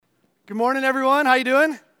Good morning, everyone. How you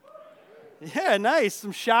doing? Yeah, nice.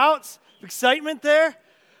 Some shouts, excitement there.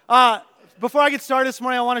 Before I get started this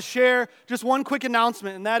morning, I want to share just one quick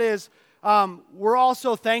announcement, and that is we're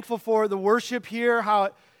also thankful for the worship here, how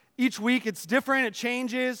each week it's different, it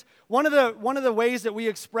changes. One of the ways that we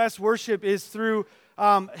express worship is through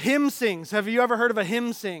hymn sings. Have you ever heard of a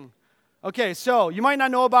hymn sing? Okay, so you might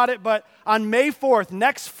not know about it, but on May 4th,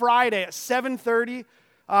 next Friday at 7:30,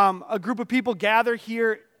 a group of people gather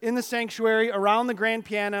here in the sanctuary around the grand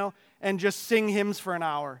piano and just sing hymns for an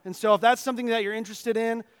hour. And so if that's something that you're interested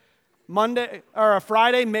in,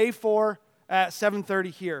 Friday, May 4 at 7:30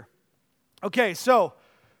 here. Okay, so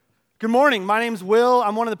good morning. My name's Will.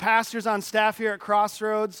 I'm one of the pastors on staff here at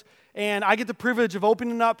Crossroads, and I get the privilege of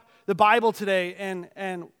opening up the Bible today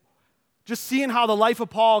and just seeing how the life of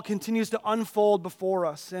Paul continues to unfold before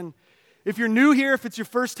us. And if you're new here, if it's your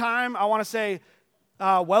first time, I want to say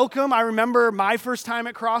welcome. I remember my first time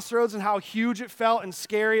at Crossroads and how huge it felt and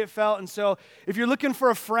scary it felt. And so if you're looking for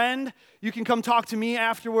a friend, you can come talk to me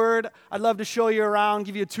afterward. I'd love to show you around,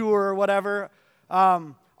 give you a tour or whatever.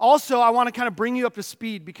 Also, I want to kind of bring you up to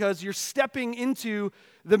speed because you're stepping into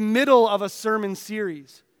the middle of a sermon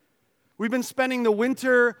series. We've been spending the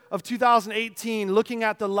winter of 2018 looking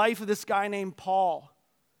at the life of this guy named Paul.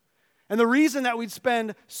 And the reason that we'd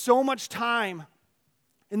spend so much time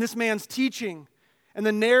in this man's teaching and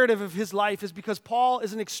the narrative of his life is because Paul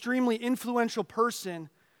is an extremely influential person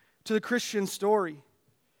to the Christian story.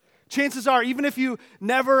 Chances are, even if you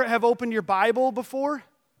never have opened your Bible before,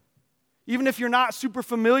 even if you're not super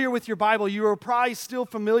familiar with your Bible, you are probably still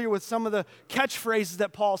familiar with some of the catchphrases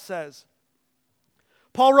that Paul says.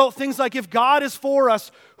 Paul wrote things like, "If God is for us,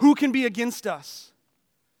 who can be against us?"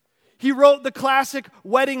 He wrote the classic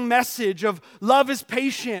wedding message of love is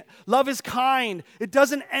patient, love is kind, it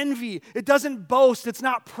doesn't envy, it doesn't boast, it's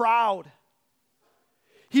not proud.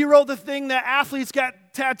 He wrote the thing that athletes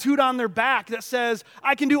get tattooed on their back that says,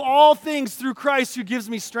 "I can do all things through Christ who gives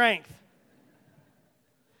me strength."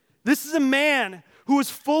 This is a man who is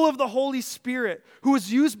full of the Holy Spirit, who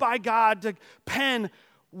is used by God to pen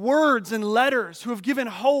words and letters, who have given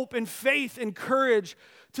hope and faith and courage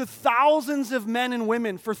to thousands of men and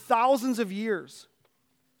women for thousands of years.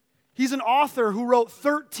 He's an author who wrote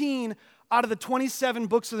 13 out of the 27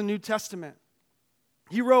 books of the New Testament.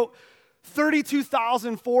 He wrote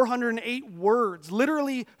 32,408 words,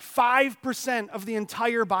 literally 5% of the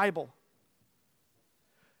entire Bible.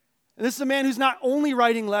 And this is a man who's not only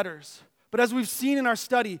writing letters, but as we've seen in our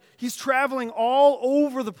study, he's traveling all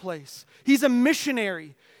over the place. He's a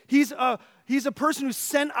missionary. He's a person who's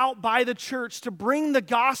sent out by the church to bring the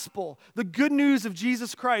gospel, the good news of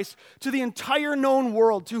Jesus Christ, to the entire known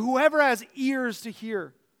world, to whoever has ears to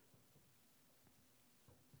hear.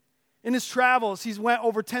 In his travels, he's went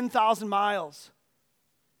over 10,000 miles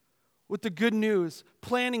with the good news,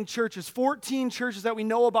 planting churches, 14 churches that we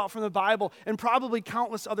know about from the Bible, and probably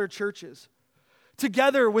countless other churches.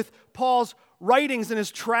 Together with Paul's writings and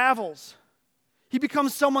his travels, he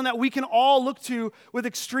becomes someone that we can all look to with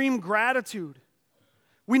extreme gratitude.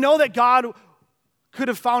 We know that God could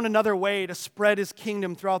have found another way to spread his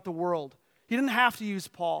kingdom throughout the world. He didn't have to use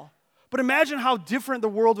Paul. But imagine how different the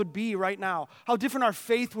world would be right now, how different our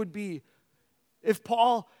faith would be if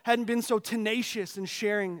Paul hadn't been so tenacious in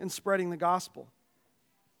sharing and spreading the gospel.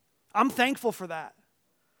 I'm thankful for that.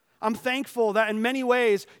 I'm thankful that in many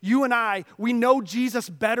ways, you and I, we know Jesus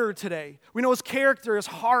better today. We know his character, his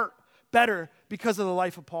heart better because of the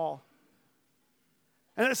life of Paul.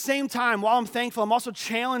 And at the same time, while I'm thankful, I'm also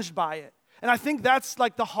challenged by it. And I think that's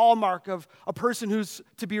like the hallmark of a person who's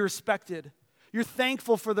to be respected. You're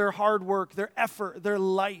thankful for their hard work, their effort, their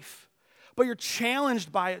life. But you're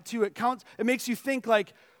challenged by it too. It makes you think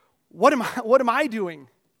like, what am I doing?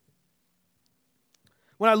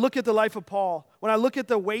 When I look at the life of Paul, when I look at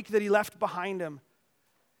the wake that he left behind him,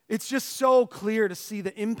 it's just so clear to see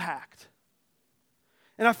the impact.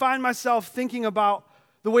 And I find myself thinking about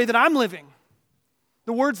the way that I'm living,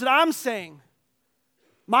 the words that I'm saying,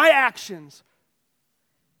 my actions.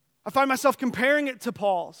 I find myself comparing it to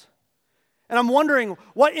Paul's. And I'm wondering,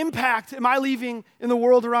 what impact am I leaving in the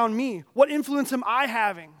world around me? What influence am I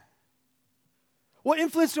having? What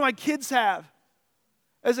influence do my kids have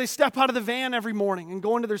as they step out of the van every morning and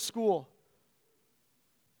go into their school?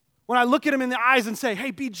 When I look at them in the eyes and say,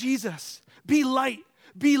 hey, be Jesus, be light,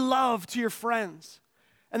 be love to your friends,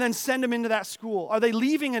 and then send them into that school. Are they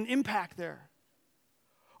leaving an impact there?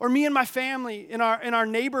 Or me and my family in our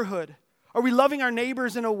neighborhood, are we loving our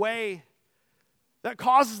neighbors in a way that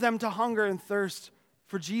causes them to hunger and thirst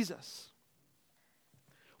for Jesus?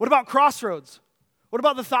 What about Crossroads? What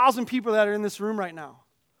about the 1,000 people that are in this room right now?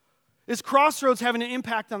 Is Crossroads having an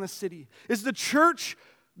impact on the city? Is the church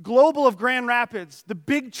global of Grand Rapids, the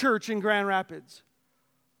big church in Grand Rapids?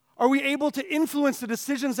 Are we able to influence the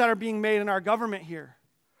decisions that are being made in our government here?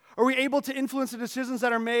 Are we able to influence the decisions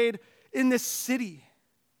that are made in this city?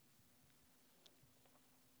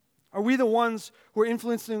 Are we the ones who are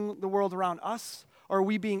influencing the world around us, or are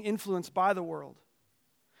we being influenced by the world?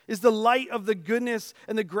 Is the light of the goodness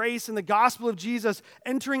and the grace and the gospel of Jesus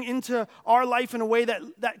entering into our life in a way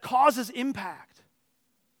that causes impact?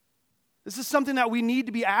 This is something that we need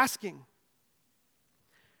to be asking.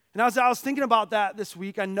 And as I was thinking about that this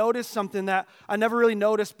week, I noticed something that I never really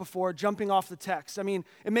noticed before, jumping off the text. I mean,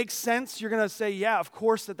 it makes sense. You're going to say, yeah, of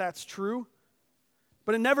course that's true.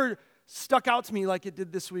 But it never stuck out to me like it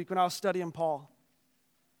did this week when I was studying Paul.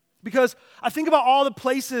 Because I think about all the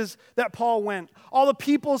places that Paul went, all the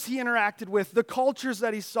peoples he interacted with, the cultures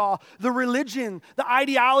that he saw, the religion, the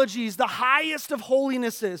ideologies, the highest of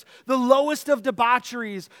holinesses, the lowest of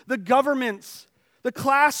debaucheries, the governments, the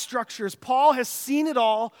class structures. Paul has seen it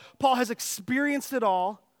all. Paul has experienced it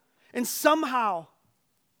all. And somehow,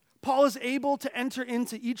 Paul is able to enter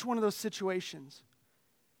into each one of those situations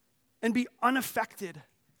and be unaffected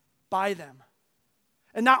by them.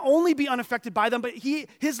 And not only be unaffected by them, but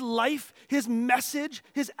his life, his message,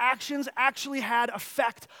 his actions actually had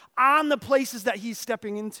effect on the places that he's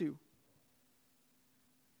stepping into.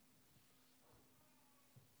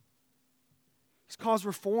 He's caused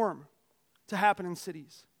reform to happen in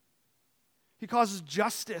cities. He causes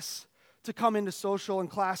justice to come into social and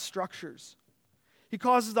class structures. He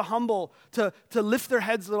causes the humble to lift their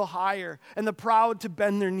heads a little higher and the proud to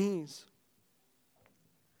bend their knees.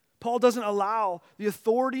 Paul doesn't allow the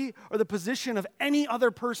authority or the position of any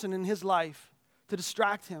other person in his life to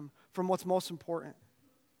distract him from what's most important.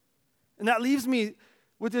 And that leaves me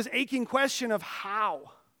with this aching question of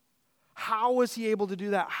how. How was he able to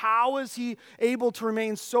do that? How is he able to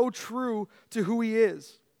remain so true to who he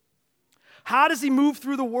is? How does he move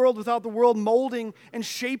through the world without the world molding and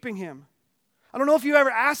shaping him? I don't know if you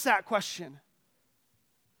ever asked that question.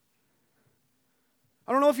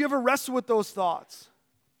 I don't know if you ever wrestled with those thoughts.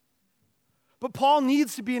 But Paul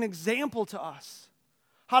needs to be an example to us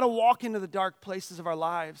how to walk into the dark places of our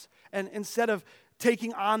lives. And instead of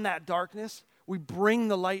taking on that darkness, we bring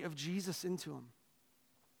the light of Jesus into them.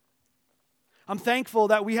 I'm thankful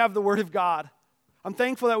that we have the Word of God. I'm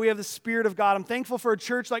thankful that we have the Spirit of God. I'm thankful for a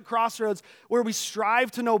church like Crossroads where we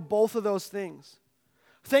strive to know both of those things.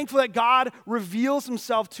 Thankful that God reveals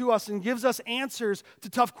himself to us and gives us answers to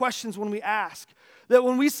tough questions when we ask. That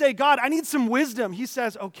when we say, God, I need some wisdom, he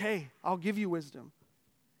says, okay, I'll give you wisdom.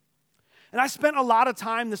 And I spent a lot of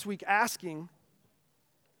time this week asking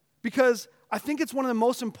because I think it's one of the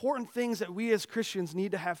most important things that we as Christians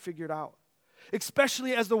need to have figured out,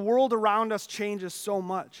 especially as the world around us changes so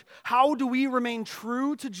much. How do we remain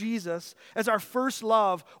true to Jesus as our first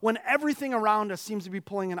love when everything around us seems to be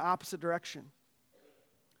pulling in opposite direction?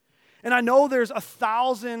 And I know there's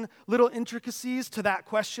 1,000 little intricacies to that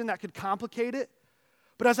question that could complicate it.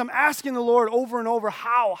 But as I'm asking the Lord over and over,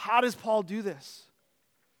 how does Paul do this?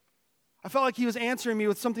 I felt like he was answering me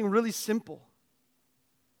with something really simple.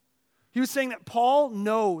 He was saying that Paul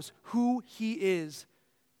knows who he is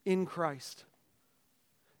in Christ.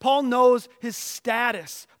 Paul knows his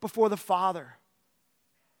status before the Father.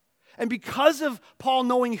 And because of Paul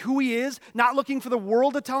knowing who he is, not looking for the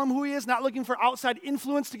world to tell him who he is, not looking for outside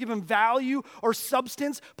influence to give him value or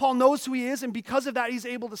substance, Paul knows who he is, and because of that, he's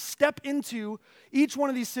able to step into each one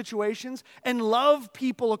of these situations and love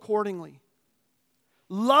people accordingly.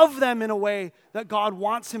 Love them in a way that God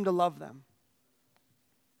wants him to love them.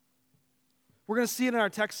 We're going to see it in our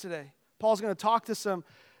text today. Paul's going to talk to some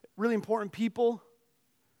really important people,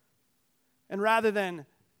 and rather than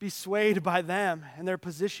be swayed by them and their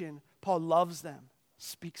position, Paul loves them,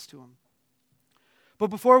 speaks to them. But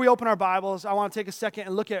before we open our Bibles, I want to take a second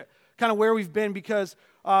and look at kind of where we've been, because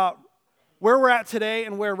where we're at today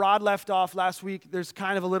and where Rod left off last week, there's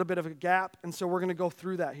kind of a little bit of a gap, and so we're going to go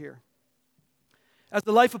through that here. As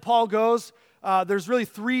the life of Paul goes, there's really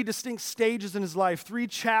 3 distinct stages in his life, 3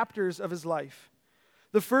 chapters of his life.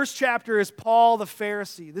 The first chapter is Paul the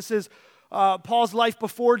Pharisee. This is Paul's life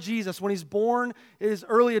before Jesus. When he's born, his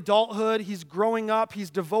early adulthood, he's growing up, he's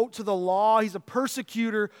devout to the law, he's a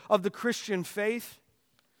persecutor of the Christian faith.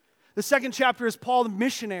 The second chapter is Paul the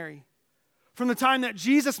missionary. From the time that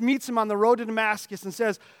Jesus meets him on the road to Damascus and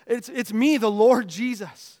says, it's me, the Lord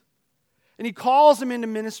Jesus. And he calls him into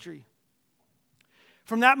ministry.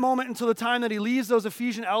 From that moment until the time that he leaves those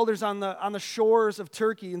Ephesian elders on the shores of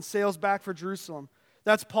Turkey and sails back for Jerusalem.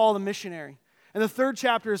 That's Paul the missionary. And the third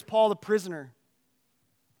chapter is Paul the prisoner.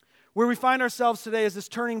 Where we find ourselves today is this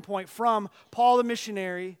turning point from Paul the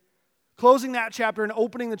missionary, closing that chapter and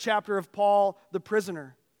opening the chapter of Paul the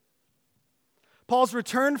prisoner. Paul's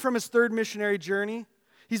returned from his third missionary journey.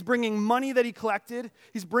 He's bringing money that he collected.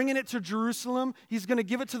 He's bringing it to Jerusalem. He's going to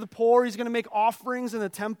give it to the poor. He's going to make offerings in the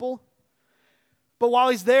temple. But while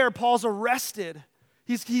he's there, Paul's arrested.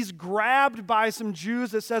 He's grabbed by some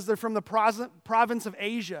Jews that says they're from the province of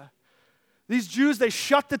Asia. These Jews, they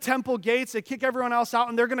shut the temple gates, they kick everyone else out,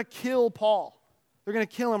 and they're going to kill Paul. They're going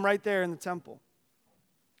to kill him right there in the temple.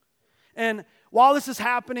 And while this is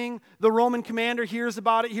happening, the Roman commander hears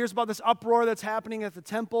about it, hears about this uproar that's happening at the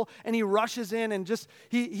temple, and he rushes in and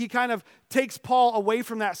he kind of takes Paul away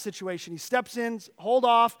from that situation. He steps in, hold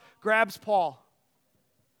off, grabs Paul.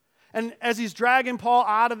 And as he's dragging Paul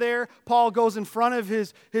out of there, Paul goes in front of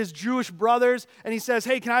his Jewish brothers, and he says,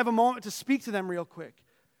 hey, can I have a moment to speak to them real quick?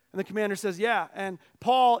 And the commander says, yeah. And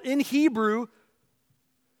Paul, in Hebrew,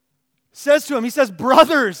 says to him, he says,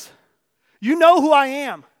 brothers, you know who I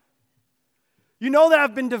am. You know that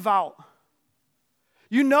I've been devout.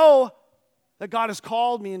 You know that God has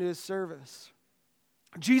called me into his service.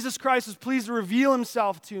 Jesus Christ was pleased to reveal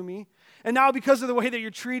himself to me. And now because of the way that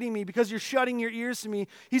you're treating me, because you're shutting your ears to me,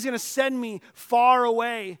 he's going to send me far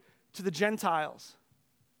away to the Gentiles.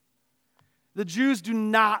 The Jews do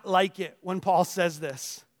not like it when Paul says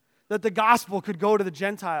this, that the gospel could go to the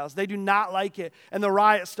Gentiles. They do not like it, and the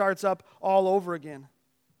riot starts up all over again.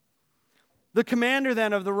 The commander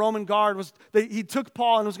then of the Roman guard he took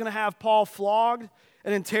Paul and was going to have Paul flogged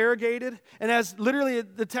and interrogated. And as literally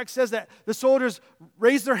the text says that the soldiers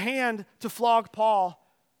raised their hand to flog Paul.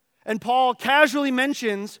 And Paul casually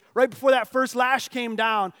mentions, right before that first lash came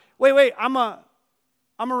down, wait, I'm a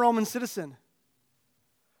Roman citizen.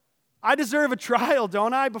 I deserve a trial,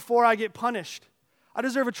 don't I, before I get punished? I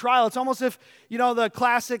deserve a trial. It's almost if, the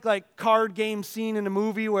classic card game scene in a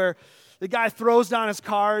movie where the guy throws down his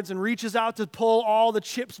cards and reaches out to pull all the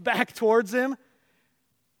chips back towards him.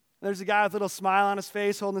 There's a guy with a little smile on his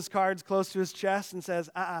face holding his cards close to his chest and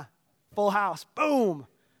says, full house, boom.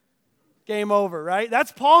 Game over, right?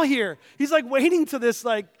 That's Paul here. He's waiting to this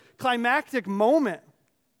climactic moment.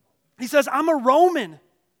 He says, I'm a Roman.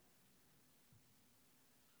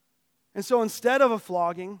 And so instead of a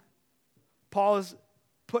flogging, Paul is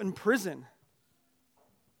put in prison.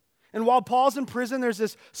 And while Paul's in prison, there's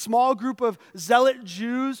this small group of zealot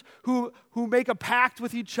Jews who make a pact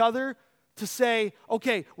with each other to say,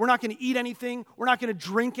 okay, we're not going to eat anything, we're not going to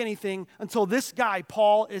drink anything until this guy,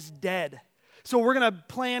 Paul, is dead. So we're going to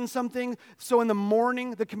plan something. So in the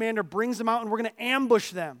morning, the commander brings them out and we're going to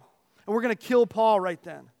ambush them. And we're going to kill Paul right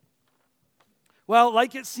then. Well,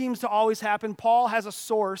 like it seems to always happen, Paul has a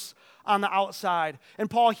source on the outside. And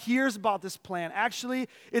Paul hears about this plan. Actually,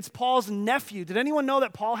 it's Paul's nephew. Did anyone know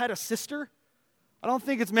that Paul had a sister? I don't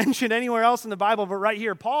think it's mentioned anywhere else in the Bible, but right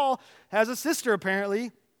here, Paul has a sister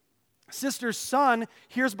apparently. Sister's son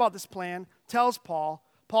hears about this plan, tells Paul.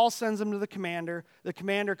 Paul sends him to the commander. The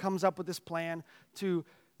commander comes up with this plan to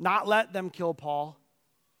not let them kill Paul.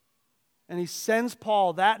 And he sends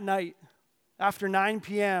Paul that night after 9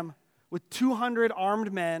 p.m. with 200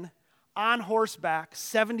 armed men on horseback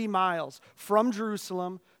 70 miles from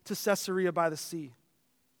Jerusalem to Caesarea by the sea.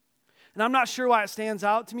 And I'm not sure why it stands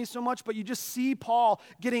out to me so much, but you just see Paul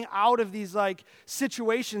getting out of these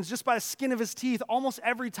situations just by the skin of his teeth almost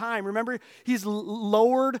every time. Remember, he's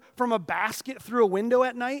lowered from a basket through a window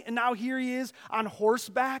at night, and now here he is on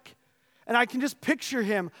horseback. And I can just picture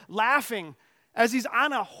him laughing as he's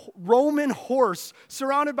on a Roman horse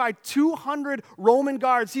surrounded by 200 Roman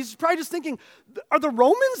guards. He's probably just thinking, are the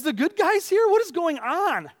Romans the good guys here? What is going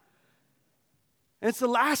on? And it's the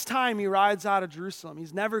last time he rides out of Jerusalem. He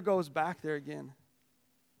never goes back there again.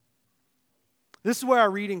 This is where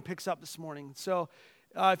our reading picks up this morning. So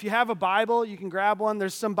if you have a Bible, you can grab one.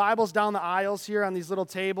 There's some Bibles down the aisles here on these little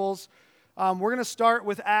tables. We're going to start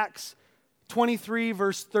with Acts 23,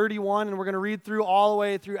 verse 31, and we're going to read through all the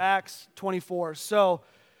way through Acts 24. So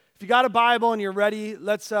if you got a Bible and you're ready,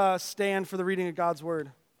 let's stand for the reading of God's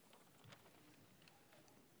Word.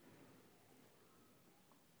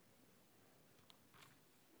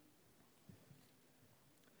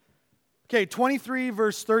 Okay, 23,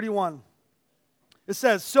 verse 31. It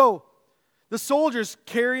says, so the soldiers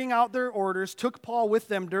carrying out their orders took Paul with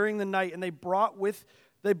them during the night, and they brought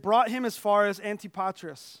him as far as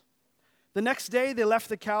Antipatris. The next day they left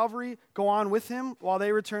the cavalry go on with him while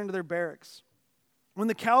they returned to their barracks. When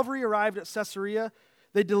the cavalry arrived at Caesarea,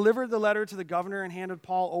 they delivered the letter to the governor and handed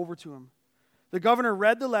Paul over to him. The governor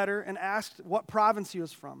read the letter and asked what province he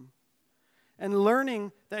was from. And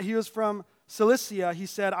learning that he was from Cilicia, he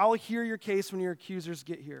said, I will hear your case when your accusers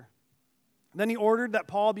get here. Then he ordered that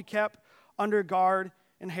Paul be kept under guard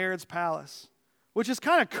in Herod's palace, which is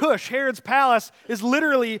kind of cush. Herod's palace is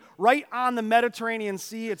literally right on the Mediterranean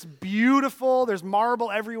Sea. It's beautiful. There's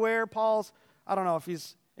marble everywhere. I don't know if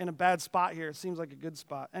he's in a bad spot here. It seems like a good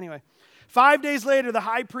spot. Anyway, 5 days later, the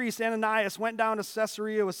high priest Ananias went down to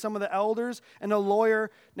Caesarea with some of the elders and a lawyer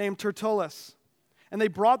named Tertullus, and they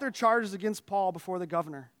brought their charges against Paul before the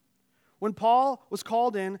governor. When Paul was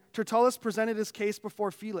called in, Tertullus presented his case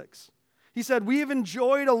before Felix. He said, "We have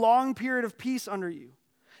enjoyed a long period of peace under you,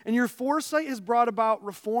 and your foresight has brought about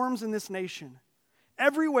reforms in this nation.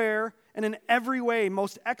 Everywhere and in every way,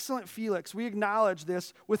 most excellent Felix, we acknowledge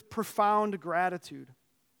this with profound gratitude.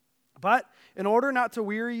 But in order not to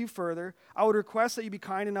weary you further, I would request that you be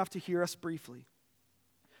kind enough to hear us briefly.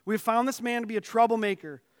 We have found this man to be a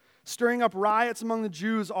troublemaker, stirring up riots among the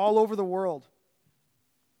Jews all over the world.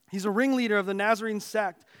 He's a ringleader of the Nazarene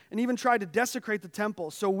sect and even tried to desecrate the temple.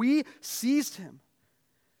 So we seized him.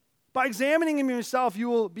 By examining him yourself, you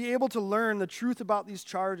will be able to learn the truth about these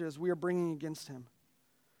charges we are bringing against him."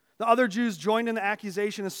 The other Jews joined in the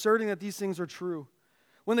accusation, asserting that these things are true.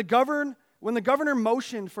 When the governor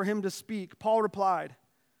motioned for him to speak, Paul replied,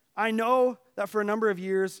 "I know that for a number of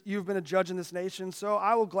years you have been a judge in this nation, so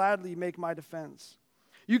I will gladly make my defense.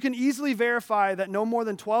 You can easily verify that no more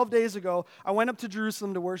than 12 days ago, I went up to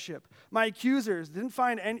Jerusalem to worship. My accusers didn't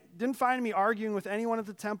find me arguing with anyone at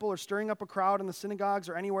the temple or stirring up a crowd in the synagogues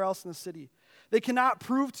or anywhere else in the city. They cannot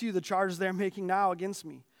prove to you the charges they are making now against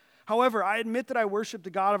me. However, I admit that I worship the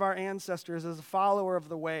God of our ancestors as a follower of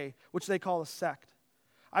the way, which they call a sect.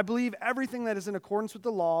 I believe everything that is in accordance with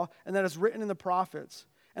the law and that is written in the prophets.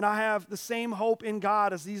 And I have the same hope in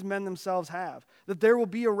God as these men themselves have, that there will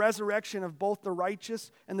be a resurrection of both the righteous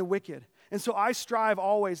and the wicked. And so I strive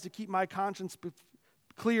always to keep my conscience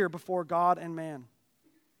clear before God and man.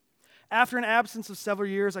 After an absence of several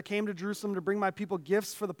years, I came to Jerusalem to bring my people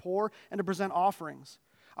gifts for the poor and to present offerings.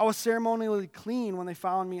 I was ceremonially clean when they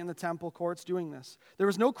found me in the temple courts doing this. There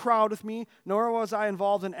was no crowd with me, nor was I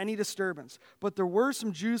involved in any disturbance. But there were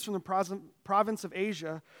some Jews from the province of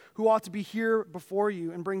Asia who ought to be here before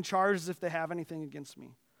you and bring charges if they have anything against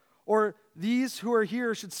me. Or these who are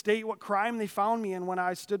here should state what crime they found me in when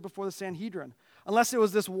I stood before the Sanhedrin. Unless it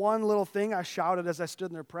was this one little thing I shouted as I stood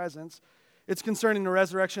in their presence. It's concerning the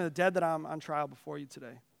resurrection of the dead that I'm on trial before you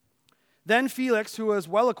today." Then Felix, who was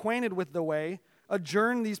well acquainted with the way,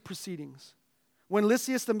 adjourned these proceedings. "When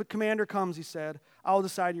Lysias the commander comes," he said, "I will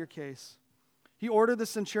decide your case." He ordered the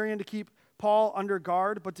centurion to keep Paul under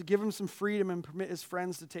guard, but to give him some freedom and permit his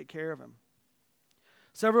friends to take care of him.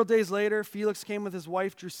 Several days later, Felix came with his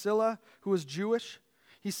wife Drusilla, who was Jewish.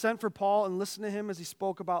 He sent for Paul and listened to him as he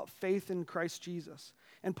spoke about faith in Christ Jesus.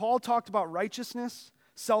 And Paul talked about righteousness,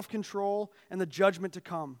 self-control, and the judgment to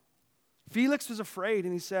come. Felix was afraid,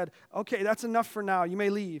 and he said, "Okay, that's enough for now. You may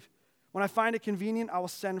leave. When I find it convenient, I will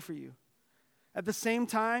send for you." At the same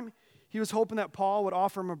time, he was hoping that Paul would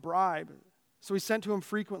offer him a bribe, so he sent to him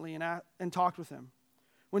frequently and talked with him.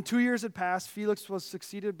 When 2 years had passed, Felix was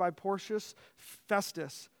succeeded by Porcius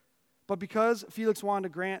Festus. But because Felix wanted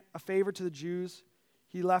to grant a favor to the Jews,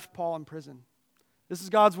 he left Paul in prison. This is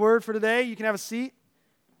God's word for today. You can have a seat.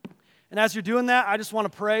 And as you're doing that, I just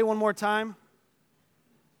want to pray one more time.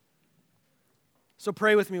 So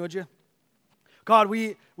pray with me, would you? God,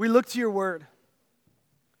 we look to your word.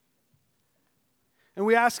 And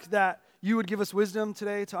we ask that you would give us wisdom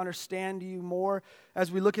today to understand you more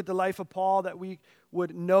as we look at the life of Paul, that we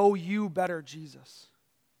would know you better, Jesus.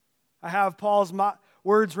 I have Paul's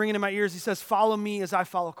words ringing in my ears. He says, "Follow me as I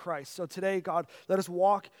follow Christ." So today, God, let us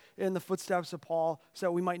walk in the footsteps of Paul so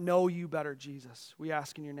that we might know you better, Jesus. We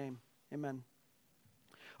ask in your name. Amen.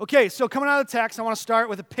 Okay, so coming out of the text, I want to start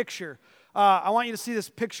with a picture. I want you to see this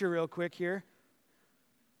picture real quick here.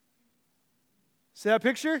 See that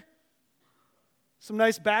picture? Some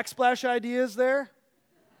nice backsplash ideas there.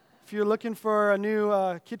 If you're looking for a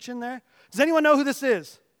new kitchen there. Does anyone know who this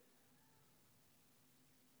is?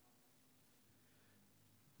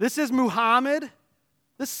 This is Muhammad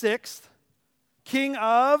VI, king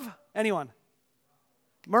of, anyone?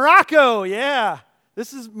 Morocco, yeah.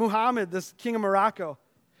 This is Muhammad, this king of Morocco.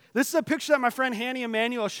 This is a picture that my friend Hanny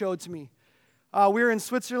Emanuel showed to me. We were in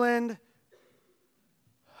Switzerland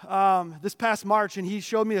this past March, and he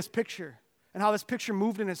showed me this picture and how this picture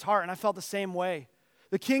moved in his heart, and I felt the same way.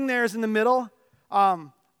 The king there is in the middle.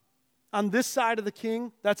 On this side of the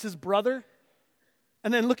king, that's his brother.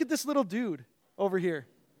 And then look at this little dude over here.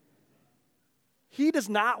 He does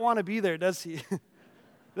not want to be there, does he?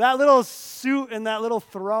 That little suit and that little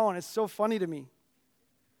throne is so funny to me.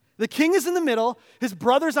 The king is in the middle, his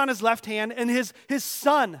brother's on his left hand, and his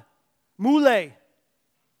son, Moulay,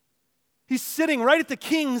 He's sitting right at the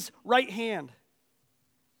king's right hand.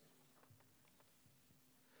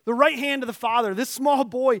 The right hand of the Father. This small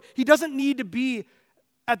boy, he doesn't need to be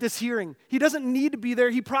at this hearing. He doesn't need to be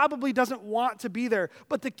there. He probably doesn't want to be there.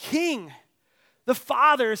 But the king, the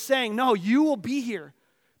Father, is saying, no, you will be here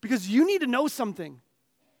because you need to know something.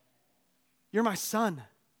 You're my son.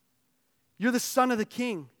 You're the son of the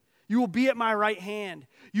king. You will be at my right hand.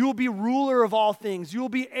 You will be ruler of all things. You will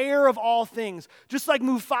be heir of all things. Just like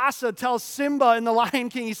Mufasa tells Simba in The Lion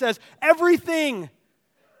King, he says, everything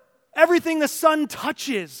the son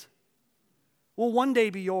touches will one day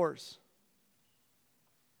be yours.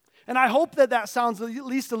 And I hope that sounds at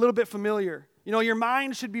least a little bit familiar. You know, your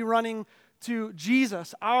mind should be running to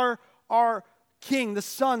Jesus, our King, the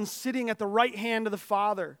Son, sitting at the right hand of the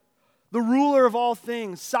Father, the ruler of all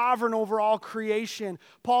things, sovereign over all creation.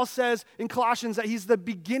 Paul says in Colossians that he's the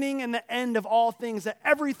beginning and the end of all things, that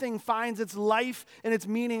everything finds its life and its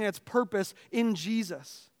meaning and its purpose in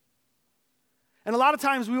Jesus. And a lot of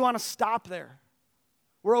times we want to stop there.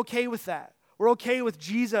 We're okay with that. We're okay with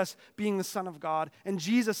Jesus being the Son of God and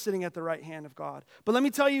Jesus sitting at the right hand of God. But let me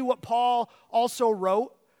tell you what Paul also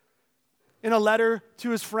wrote in a letter to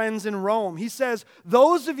his friends in Rome. He says,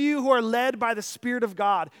 those of you who are led by the Spirit of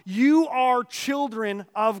God, you are children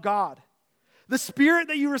of God. The Spirit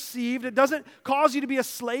that you received, it doesn't cause you to be a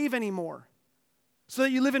slave anymore so that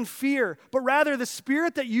you live in fear, but rather the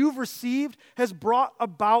Spirit that you've received has brought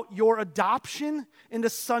about your adoption into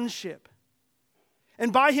sonship.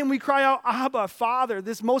 And by him we cry out, Abba, Father,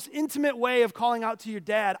 this most intimate way of calling out to your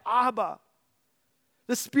dad, Abba.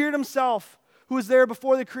 The Spirit himself, who was there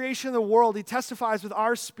before the creation of the world, he testifies with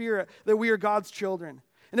our spirit that we are God's children.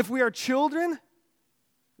 And if we are children,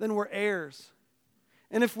 then we're heirs.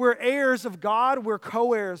 And if we're heirs of God, we're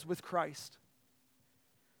co-heirs with Christ.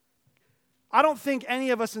 I don't think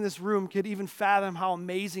any of us in this room could even fathom how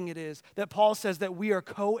amazing it is that Paul says that we are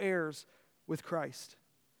co-heirs with Christ.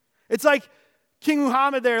 It's like King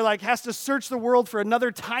Muhammad there has to search the world for another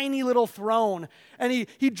tiny little throne. And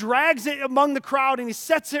he drags it among the crowd and he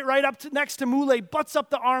sets it right up next to Muley, butts up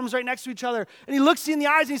the arms right next to each other. And he looks you in the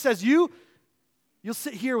eyes and he says, you'll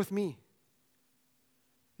sit here with me.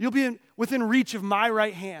 You'll be within reach of my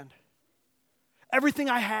right hand. Everything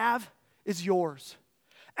I have is yours.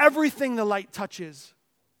 Everything the light touches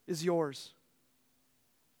is yours.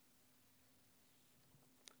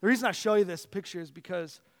 The reason I show you this picture is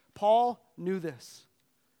because Paul knew this.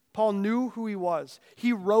 Paul knew who he was.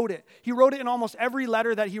 He wrote it. He wrote it in almost every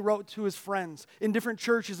letter that he wrote to his friends in different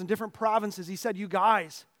churches, in different provinces. He said, you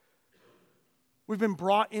guys, we've been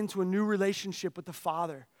brought into a new relationship with the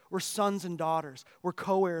Father. We're sons and daughters. We're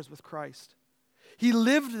co-heirs with Christ. He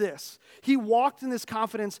lived this. He walked in this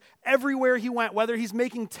confidence everywhere he went, whether he's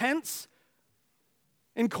making tents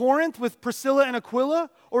in Corinth with Priscilla and Aquila,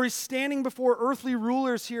 or he's standing before earthly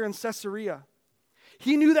rulers here in Caesarea.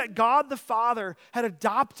 He knew that God the Father had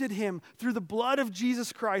adopted him through the blood of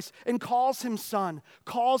Jesus Christ and calls him son,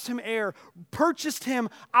 calls him heir, purchased him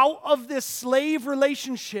out of this slave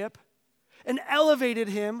relationship and elevated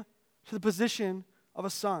him to the position of a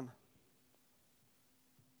son.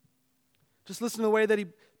 Just listen to the way that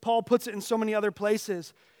Paul puts it in so many other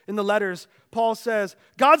places in the letters. Paul says,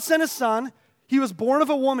 God sent his son. He was born of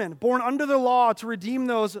a woman, born under the law to redeem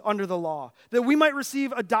those under the law, that we might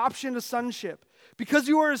receive adoption to sonship. Because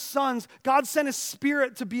you are his sons, God sent his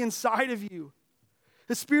Spirit to be inside of you.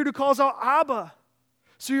 The Spirit who calls out, Abba.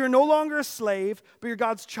 So you're no longer a slave, but you're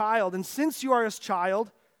God's child. And since you are his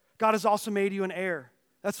child, God has also made you an heir.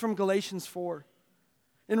 That's from Galatians 4.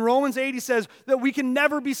 In Romans 8, he says that we can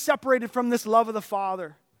never be separated from this love of the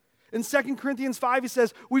Father. In 2 Corinthians 5, he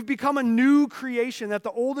says, we've become a new creation, that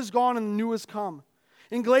the old is gone and the new has come.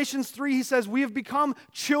 In Galatians 3, he says, we have become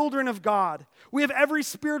children of God. We have every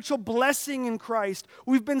spiritual blessing in Christ.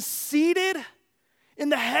 We've been seated in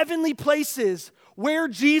the heavenly places where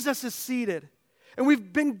Jesus is seated. And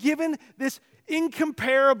we've been given this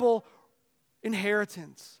incomparable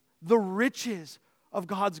inheritance, the riches of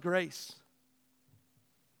God's grace.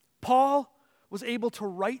 Paul was able to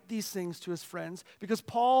write these things to his friends because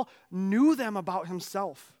Paul knew them about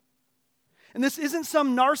himself. And this isn't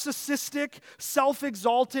some narcissistic,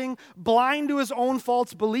 self-exalting, blind to his own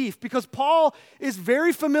false belief, because Paul is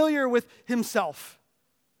very familiar with himself.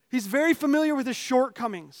 He's very familiar with his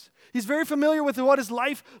shortcomings. He's very familiar with what his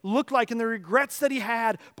life looked like and the regrets that he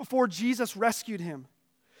had before Jesus rescued him.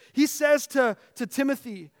 He says to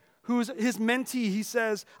Timothy, who's his mentee, he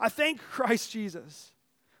says, I thank Christ Jesus,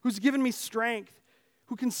 who's given me strength,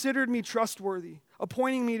 who considered me trustworthy,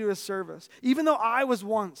 appointing me to his service, even though I was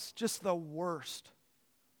once just the worst.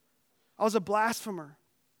 I was a blasphemer.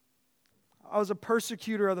 I was a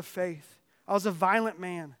persecutor of the faith. I was a violent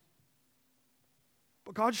man.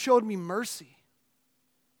 But God showed me mercy.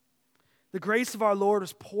 The grace of our Lord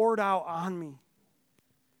was poured out on me,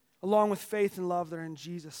 along with faith and love that are in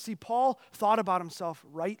Jesus. See, Paul thought about himself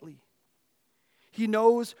rightly. He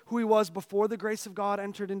knows who he was before the grace of God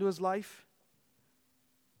entered into his life.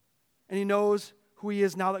 And he knows who he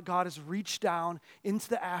is now that God has reached down into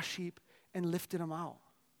the ash heap and lifted him out.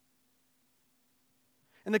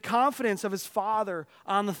 And the confidence of his Father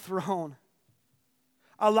on the throne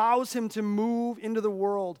allows him to move into the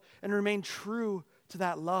world and remain true to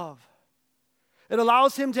that love. It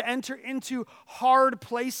allows him to enter into hard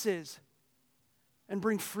places and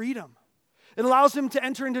bring freedom. It allows him to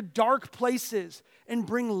enter into dark places and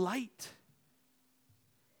bring light.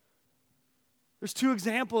 There's two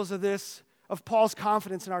examples of this, of Paul's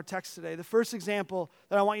confidence in our text today. The first example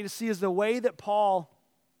that I want you to see is the way that Paul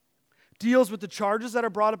deals with the charges that are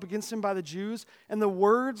brought up against him by the Jews and the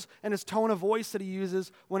words and his tone of voice that he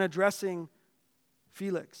uses when addressing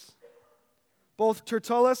Felix. Both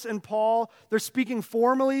Tertullus and Paul, they're speaking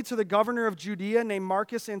formally to the governor of Judea named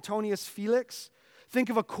Marcus Antonius Felix. Think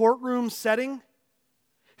of a courtroom setting.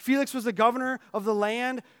 Felix was the governor of the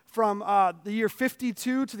land from the year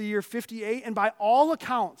 52 to the year 58, and by all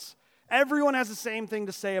accounts, everyone has the same thing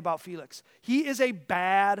to say about Felix. He is a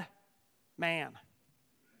bad man.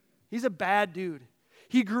 He's a bad dude.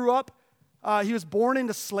 He grew up, he was born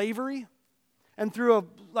into slavery, and through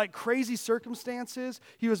crazy circumstances,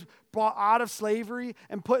 he was brought out of slavery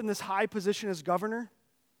and put in this high position as governor.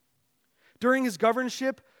 During his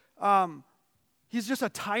governorship, he's just a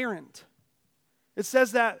tyrant. It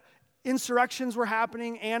says that insurrections were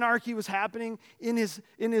happening, anarchy was happening in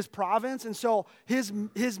his province, and so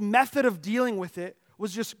his method of dealing with it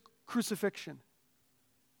was just crucifixion.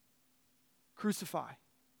 Crucify.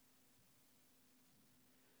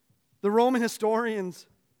 The Roman historians,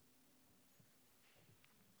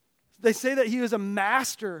 they say that he was a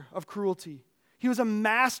master of cruelty. He was a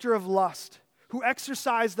master of lust who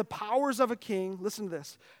exercised the powers of a king, listen to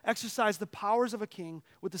this, exercised the powers of a king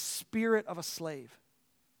with the spirit of a slave.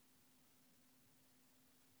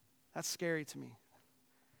 That's scary to me.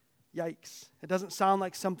 Yikes. It doesn't sound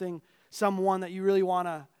like someone that you really want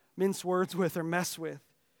to mince words with or mess with,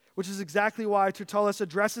 which is exactly why Tertullus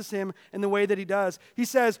addresses him in the way that he does. He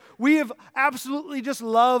says, we have absolutely just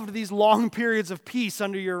loved these long periods of peace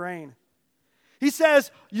under your reign. He says,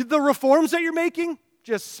 the reforms that you're making,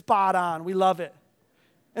 just spot on. We love it.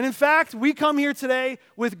 And in fact, we come here today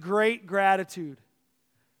with great gratitude.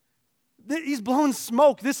 He's blowing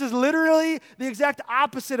smoke. This is literally the exact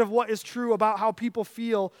opposite of what is true about how people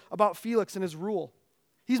feel about Felix and his rule.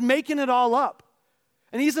 He's making it all up.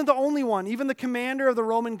 And he isn't the only one. Even the commander of the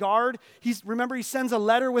Roman guard, he sends a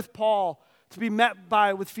letter with Paul to be met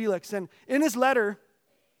with Felix. And in his letter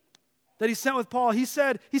that he sent with Paul, he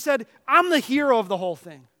said, I'm the hero of the whole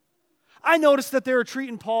thing. I noticed that they were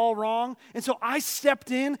treating Paul wrong, and so I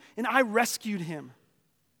stepped in and I rescued him.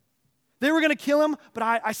 They were going to kill him, but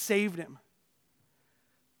I saved him.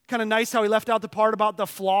 Kind of nice how he left out the part about the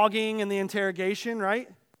flogging and the interrogation, right?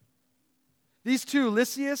 These two,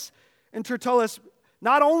 Lysias and Tertullus,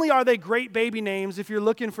 not only are they great baby names if you're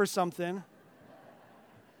looking for something,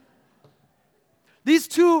 these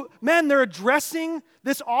two men, they're addressing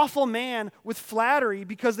this awful man with flattery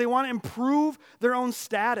because they want to improve their own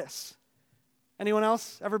status. Anyone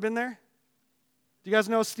else ever been there? Do you guys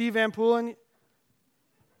know Steve Van Poolen?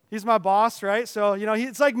 He's my boss, right? So,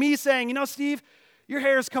 it's like me saying, Steve, your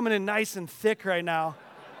hair is coming in nice and thick right now.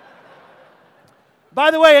 By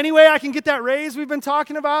the way, any way I can get that raise we've been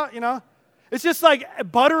talking about, It's just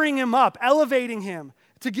like buttering him up, elevating him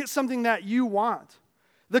to get something that you want.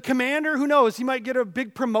 The commander, who knows, he might get a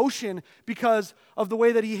big promotion because of the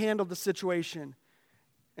way that he handled the situation.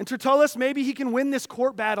 And Tertullus, maybe he can win this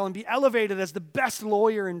court battle and be elevated as the best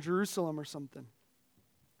lawyer in Jerusalem or something.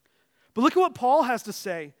 But look at what Paul has to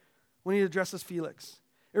say when he addresses Felix.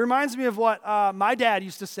 It reminds me of what my dad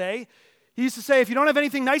used to say. He used to say, if you don't have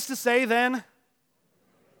anything nice to say, then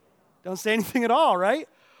don't say anything at all, right?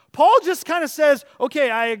 Paul just kind of says, okay,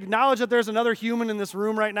 I acknowledge that there's another human in this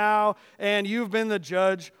room right now, and you've been the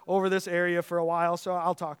judge over this area for a while, so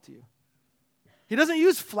I'll talk to you. He doesn't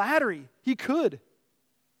use flattery. He could.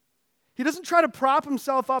 He doesn't try to prop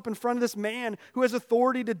himself up in front of this man who has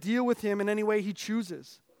authority to deal with him in any way he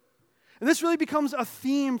chooses. And this really becomes a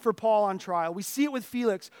theme for Paul on trial. We see it with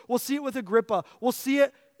Felix. We'll see it with Agrippa. We'll see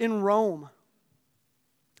it in Rome.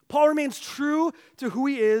 Paul remains true to who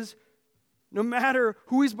he is, no matter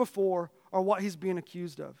who he's before or what he's being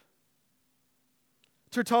accused of.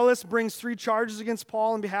 Tertullus brings 3 charges against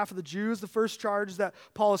Paul on behalf of the Jews. The first charge is that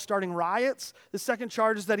Paul is starting riots. The second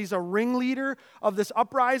charge is that he's a ringleader of this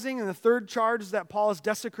uprising. And the third charge is that Paul has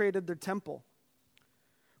desecrated their temple.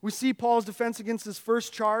 We see Paul's defense against his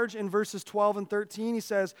first charge in verses 12 and 13. He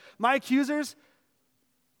says, my accusers,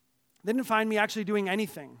 they didn't find me actually doing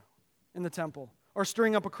anything in the temple or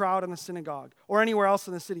stirring up a crowd in the synagogue or anywhere else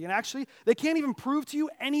in the city. And actually, they can't even prove to you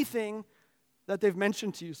anything that they've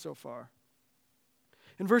mentioned to you so far.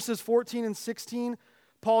 In verses 14 and 16,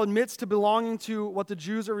 Paul admits to belonging to what the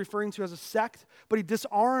Jews are referring to as a sect, but he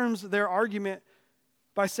disarms their argument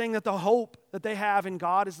by saying that the hope that they have in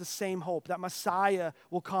God is the same hope, that Messiah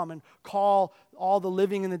will come and call all the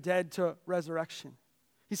living and the dead to resurrection.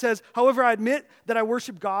 He says, however, I admit that I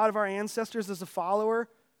worship God of our ancestors as a follower.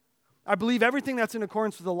 I believe everything that's in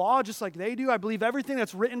accordance with the law, just like they do. I believe everything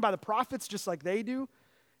that's written by the prophets, just like they do.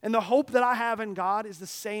 And the hope that I have in God is the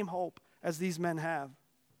same hope as these men have.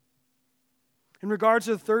 In regards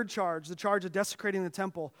to the third charge, the charge of desecrating the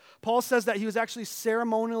temple, Paul says that he was actually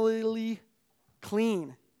ceremonially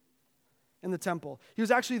clean in the temple. He was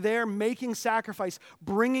actually there making sacrifice,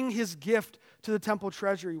 bringing his gift to the temple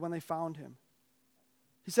treasury when they found him.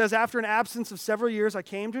 He says, after an absence of several years, I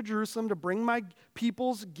came to Jerusalem to bring my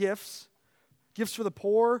people's gifts for the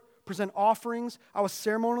poor, present offerings. I was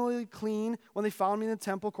ceremonially clean when they found me in the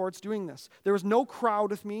temple courts doing this. There was no crowd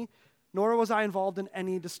with me, nor was I involved in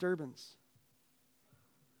any disturbance.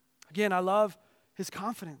 Again, I love his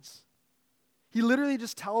confidence. He literally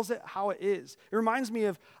just tells it how it is. It reminds me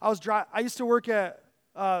of, I used to work at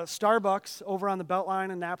Starbucks over on the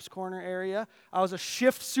Beltline and Knapp's Corner area. I was a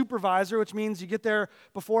shift supervisor, which means you get there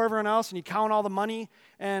before everyone else and you count all the money.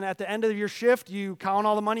 And at the end of your shift, you count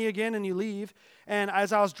all the money again and you leave. And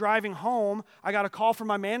as I was driving home, I got a call from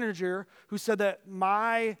my manager who said that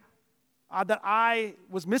I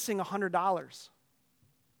was missing $100.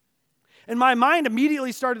 And my mind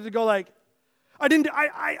immediately started to go like, I didn't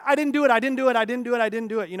do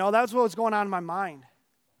it. You know, that's what was going on in my mind.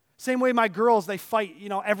 Same way my girls, they fight,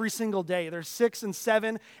 every single day. They're 6 and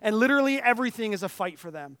 7, and literally everything is a fight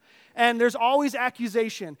for them. And there's always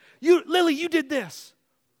accusation. Lily, you did this.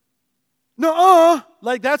 Nuh-uh.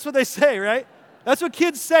 Like, that's what they say, right? That's what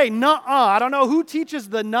kids say, nuh-uh. I don't know who teaches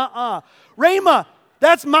the nuh-uh. Rayma,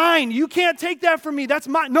 that's mine. You can't take that from me. That's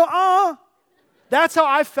mine. Nuh-uh. That's how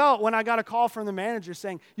I felt when I got a call from the manager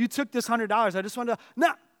saying, you took this $100. I just wanted to,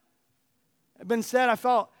 nah. Been said,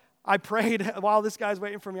 I prayed while this guy's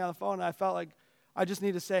waiting for me on the phone, and I felt like I just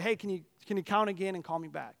need to say, hey, can you count again and call me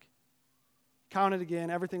back? Counted again.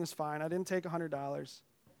 Everything was fine. I didn't take $100.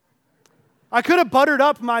 I could have buttered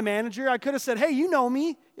up my manager. I could have said, hey, you know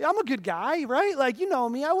me. I'm a good guy, right? Like, you know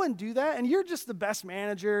me. I wouldn't do that. And you're just the best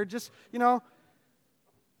manager.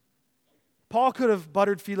 Paul could have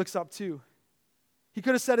buttered Felix up too. He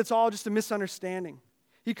could have said it's all just a misunderstanding.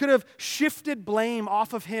 He could have shifted blame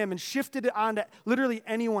off of him and shifted it onto literally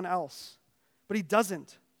anyone else. But he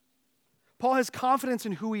doesn't. Paul has confidence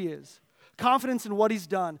in who he is, confidence in what he's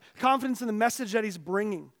done, confidence in the message that he's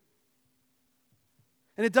bringing.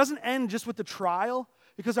 And it doesn't end just with the trial,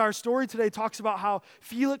 because our story today talks about how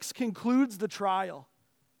Felix concludes the trial.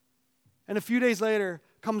 And a few days later,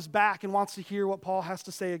 comes back and wants to hear what Paul has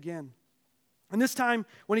to say again. And this time,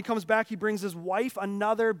 when he comes back, he brings his wife,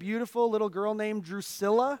 another beautiful little girl named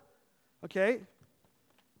Drusilla. Okay? And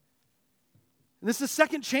this is the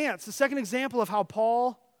second chance, the second example of how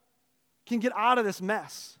Paul can get out of this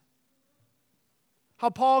mess. How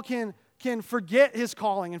Paul can forget his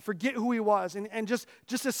calling and forget who he was and just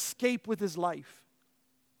escape with his life.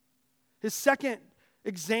 His second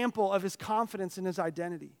example of his confidence in his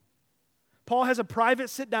identity. Paul has a private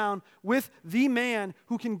sit-down with the man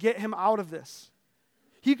who can get him out of this.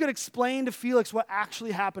 He could explain to Felix what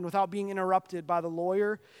actually happened without being interrupted by the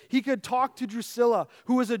lawyer. He could talk to Drusilla,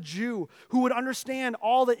 who was a Jew, who would understand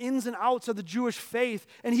all the ins and outs of the Jewish faith,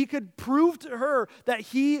 and he could prove to her that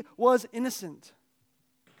he was innocent.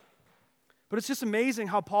 But it's just amazing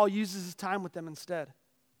how Paul uses his time with them instead.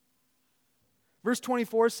 Verse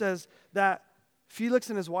 24 says that Felix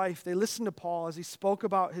and his wife, they listened to Paul as he spoke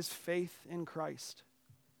about his faith in Christ.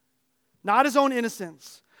 Not his own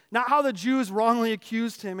innocence, not how the Jews wrongly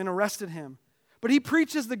accused him and arrested him, but he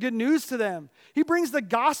preaches the good news to them. He brings the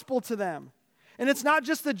gospel to them. And it's not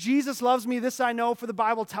just the Jesus loves me, this I know, for the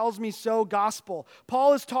Bible tells me so gospel.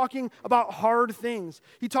 Paul is talking about hard things.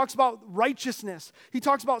 He talks about righteousness. He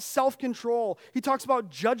talks about self-control. He talks about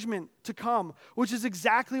judgment to come, which is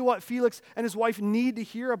exactly what Felix and his wife need to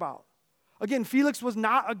hear about. Again, Felix was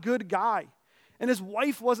not a good guy, and his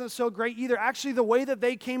wife wasn't so great either. Actually, the way that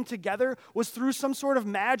they came together was through some sort of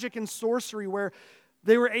magic and sorcery where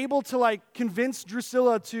they were able to convince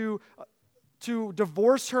Drusilla to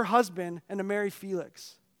divorce her husband and to marry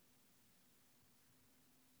Felix.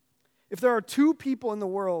 If there are two people in the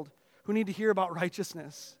world who need to hear about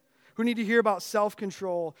righteousness, who need to hear about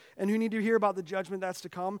self-control, and who need to hear about the judgment that's to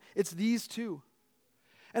come, it's these two.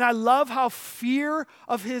 And I love how fear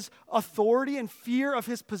of his authority and fear of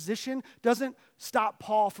his position doesn't stop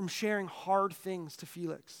Paul from sharing hard things to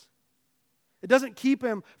Felix. It doesn't keep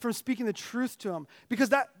him from speaking the truth to him, because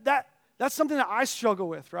that's something that I struggle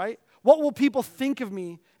with, right? What will people think of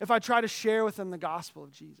me if I try to share with them the gospel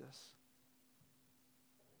of Jesus?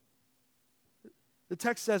 The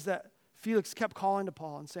text says that Felix kept calling to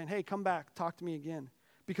Paul and saying, hey, come back, talk to me again,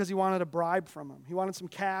 because he wanted a bribe from him. He wanted some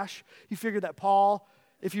cash. He figured that Paul,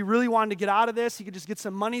 if he really wanted to get out of this, he could just get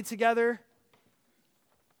some money together.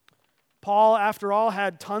 Paul, after all,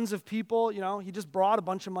 had tons of people. He just brought a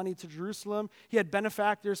bunch of money to Jerusalem. He had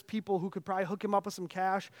benefactors, people who could probably hook him up with some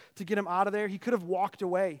cash to get him out of there. He could have walked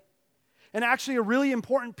away. And actually, a really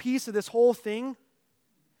important piece of this whole thing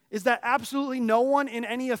is that absolutely no one in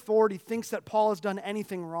any authority thinks that Paul has done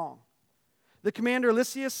anything wrong. The commander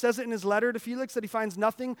Lysias says it in his letter to Felix that he finds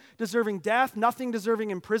nothing deserving death, nothing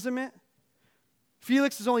deserving imprisonment.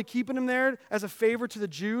 Felix is only keeping him there as a favor to the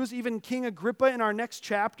Jews. Even King Agrippa in our next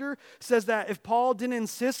chapter says that if Paul didn't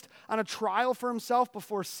insist on a trial for himself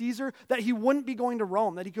before Caesar, that he wouldn't be going to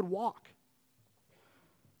Rome, that he could walk.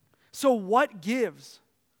 So what gives?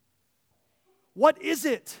 What is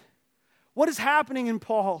it? What is happening in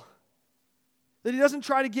Paul? That he doesn't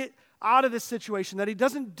try to get out of this situation, that he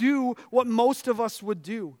doesn't do what most of us would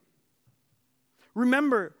do.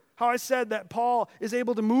 Remember how I said that Paul is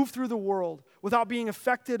able to move through the world without being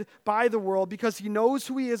affected by the world because he knows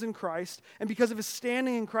who he is in Christ, and because of his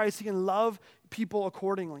standing in Christ, he can love people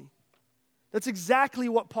accordingly. That's exactly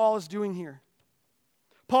what Paul is doing here.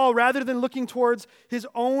 Paul, rather than looking towards his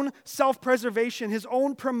own self-preservation, his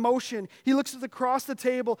own promotion, he looks across the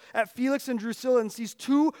table at Felix and Drusilla and sees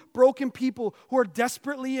two broken people who are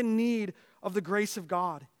desperately in need of the grace of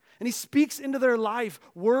God. And he speaks into their life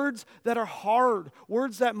words that are hard,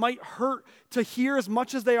 words that might hurt to hear as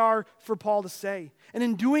much as they are for Paul to say. And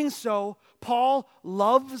in doing so, Paul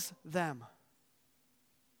loves them.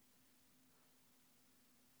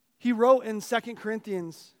 He wrote in 2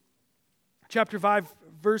 Corinthians chapter 5,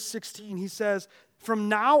 verse 16, he says, from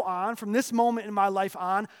now on, from this moment in my life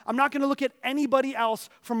on, I'm not going to look at anybody else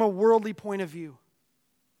from a worldly point of view.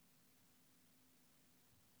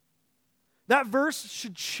 That verse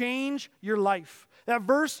should change your life. That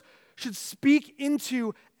verse should speak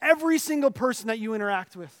into every single person that you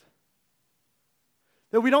interact with.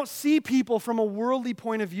 That we don't see people from a worldly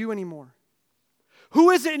point of view anymore. Who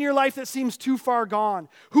is it in your life that seems too far gone?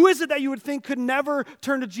 Who is it that you would think could never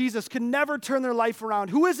turn to Jesus, could never turn their life around?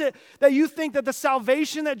 Who is it that you think that the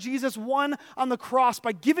salvation that Jesus won on the cross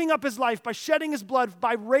by giving up his life, by shedding his blood,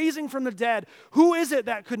 by raising from the dead, who is it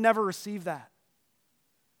that could never receive that?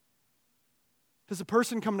 Does a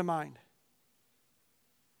person come to mind?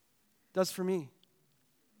 It does for me.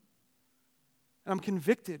 And I'm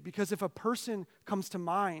convicted because if a person comes to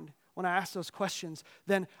mind when I ask those questions,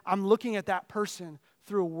 then I'm looking at that person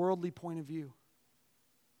through a worldly point of view.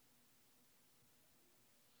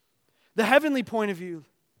 The heavenly point of view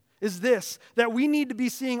is this, that we need to be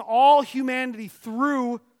seeing all humanity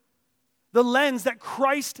through the lens that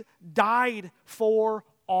Christ died for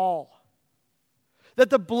all. That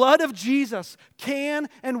the blood of Jesus can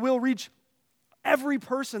and will reach every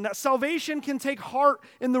person. That salvation can take heart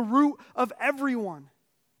in the root of everyone.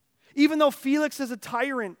 Even though Felix is a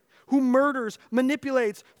tyrant who murders,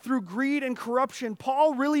 manipulates through greed and corruption,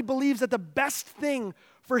 Paul really believes that the best thing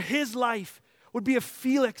for his life would be if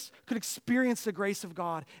Felix could experience the grace of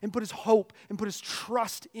God and put his hope and put his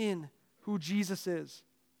trust in who Jesus is.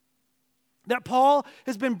 That Paul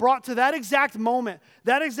has been brought to that exact moment,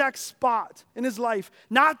 that exact spot in his life,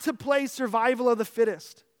 not to play survival of the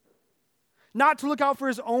fittest, not to look out for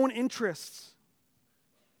his own interests.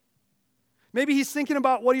 Maybe he's thinking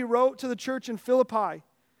about what he wrote to the church in Philippi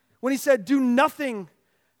when he said, do nothing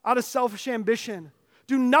out of selfish ambition,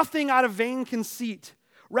 do nothing out of vain conceit.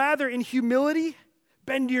 Rather, in humility,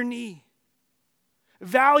 bend your knee.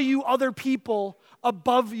 Value other people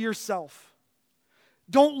above yourself.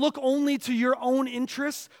 Don't look only to your own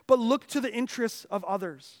interests, but look to the interests of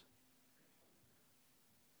others.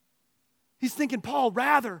 He's thinking, Paul,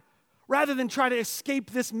 rather than try to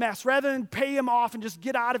escape this mess, rather than pay him off and just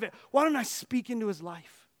get out of it, why don't I speak into his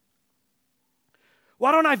life?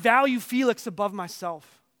 Why don't I value Felix above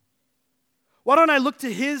myself? Why don't I look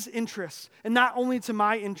to his interests and not only to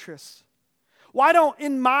my interests? Why don't,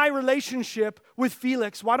 in my relationship with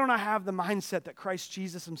Felix, why don't I have the mindset that Christ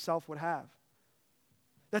Jesus himself would have?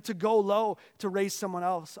 That to go low, to raise someone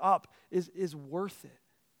else up is worth it.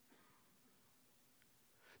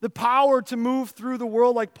 The power to move through the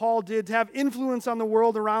world like Paul did, to have influence on the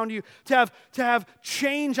world around you, to have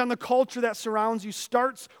change on the culture that surrounds you,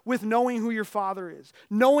 starts with knowing who your Father is,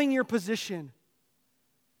 knowing your position.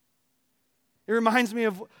 It reminds me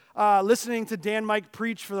of listening to Dan Mike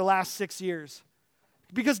preach for the last 6 years.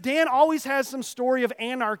 Because Dan always has some story of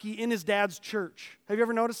anarchy in his dad's church. Have you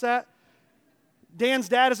ever noticed that? Dan's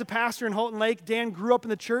dad is a pastor in Houghton Lake. Dan grew up in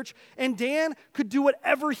the church, and Dan could do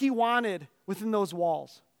whatever he wanted within those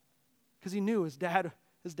walls because he knew his dad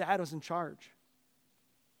was in charge.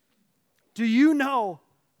 Do you know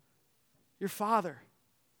your Father?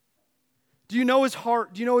 Do you know his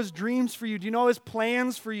heart? Do you know his dreams for you? Do you know his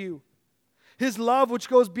plans for you? His love which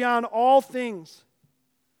goes beyond all things.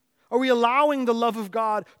 Are we allowing the love of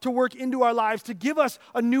God to work into our lives, to give us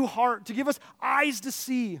a new heart, to give us eyes to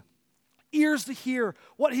see, ears to hear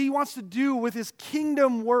what he wants to do with his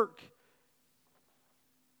kingdom work?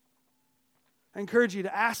 I encourage you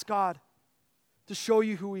to ask God to show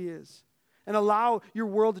you who he is and allow your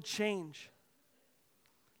world to change.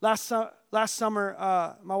 Last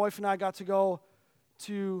summer, my wife and I got to go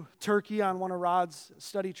to Turkey on one of Rod's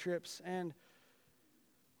study trips, and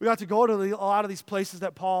we got to go to a lot of these places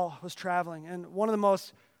that Paul was traveling. And one of the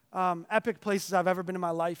most epic places I've ever been in my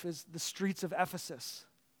life is the streets of Ephesus.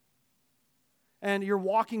 And you're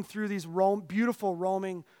walking through these beautiful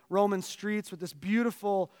Roman streets with this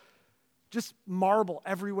beautiful, just marble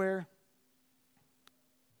everywhere.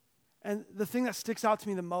 And the thing that sticks out to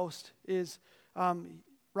me the most is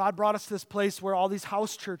Rod brought us to this place where all these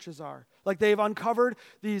house churches are. Like they've uncovered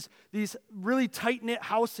these really tight-knit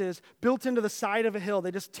houses built into the side of a hill.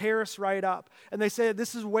 They just terrace right up. And they say that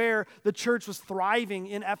this is where the church was thriving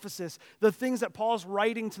in Ephesus. The things that Paul's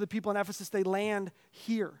writing to the people in Ephesus, they land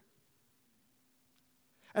here.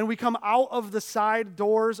 And we come out of the side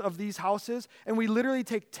doors of these houses, and we literally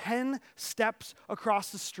take 10 steps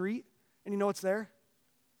across the street, and you know what's there?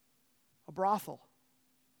 A brothel.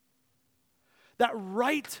 That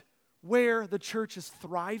right where the church is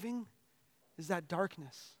thriving is that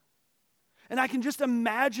darkness. And I can just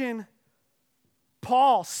imagine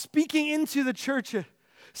Paul speaking into the church,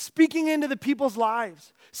 speaking into the people's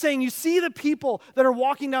lives, saying, you see the people that are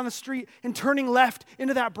walking down the street and turning left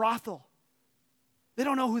into that brothel. They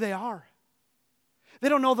don't know who they are. They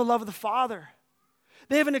don't know the love of the Father.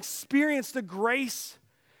 They haven't experienced the grace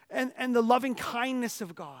and the loving kindness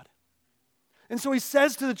of God. And so he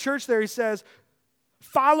says to the church there, he says,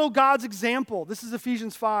 follow God's example. This is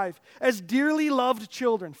Ephesians 5. As dearly loved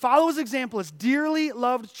children. Follow his example as dearly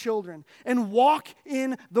loved children. And walk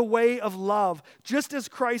in the way of love. Just as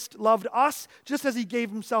Christ loved us. Just as he gave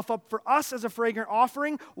himself up for us as a fragrant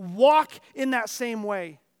offering. Walk in that same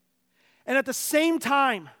way. And at the same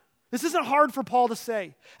time, this isn't hard for Paul to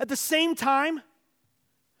say. At the same time,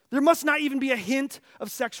 there must not even be a hint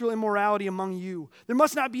of sexual immorality among you. There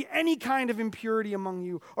must not be any kind of impurity among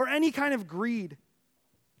you or any kind of greed,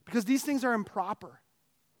 because these things are improper.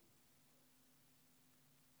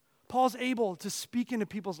 Paul's able to speak into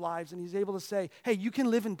people's lives, and he's able to say, hey, you can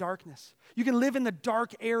live in darkness. You can live in the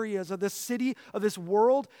dark areas of this city, of this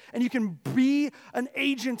world, and you can be an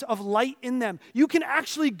agent of light in them. You can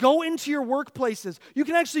actually go into your workplaces. You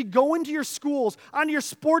can actually go into your schools, onto your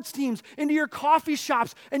sports teams, into your coffee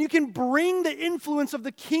shops, and you can bring the influence of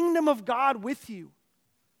the kingdom of God with you.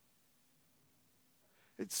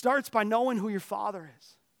 It starts by knowing who your Father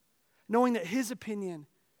is, knowing that his opinion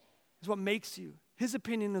is what makes you. His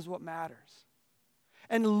opinion is what matters.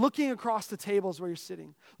 And looking across the tables where you're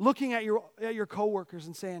sitting, looking at your coworkers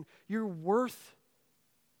and saying, you're worth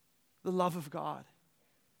the love of God.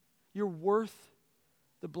 You're worth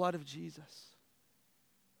the blood of Jesus.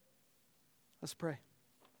 Let's pray.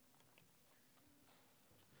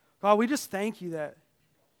 God, we just thank you that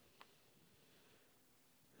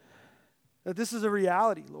this is a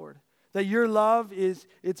reality, Lord. That your love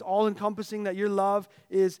it's all-encompassing, that your love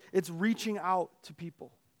it's reaching out to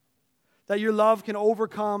people. That your love can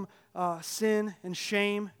overcome sin and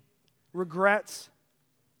shame, regrets.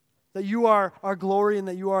 That you are our glory and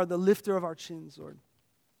that you are the lifter of our chins, Lord.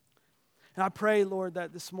 And I pray, Lord,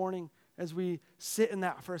 that this morning as we sit in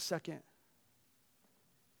that for a second,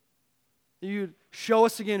 that you'd show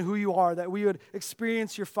us again who you are, that we would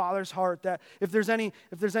experience your Father's heart, that if there's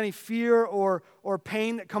any fear or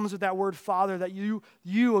pain that comes with that word Father, that you,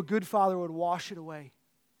 a good Father, would wash it away.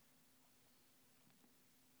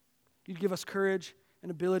 You'd give us courage and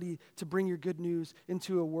ability to bring your good news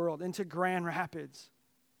into a world, into Grand Rapids.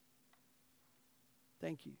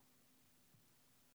 Thank you.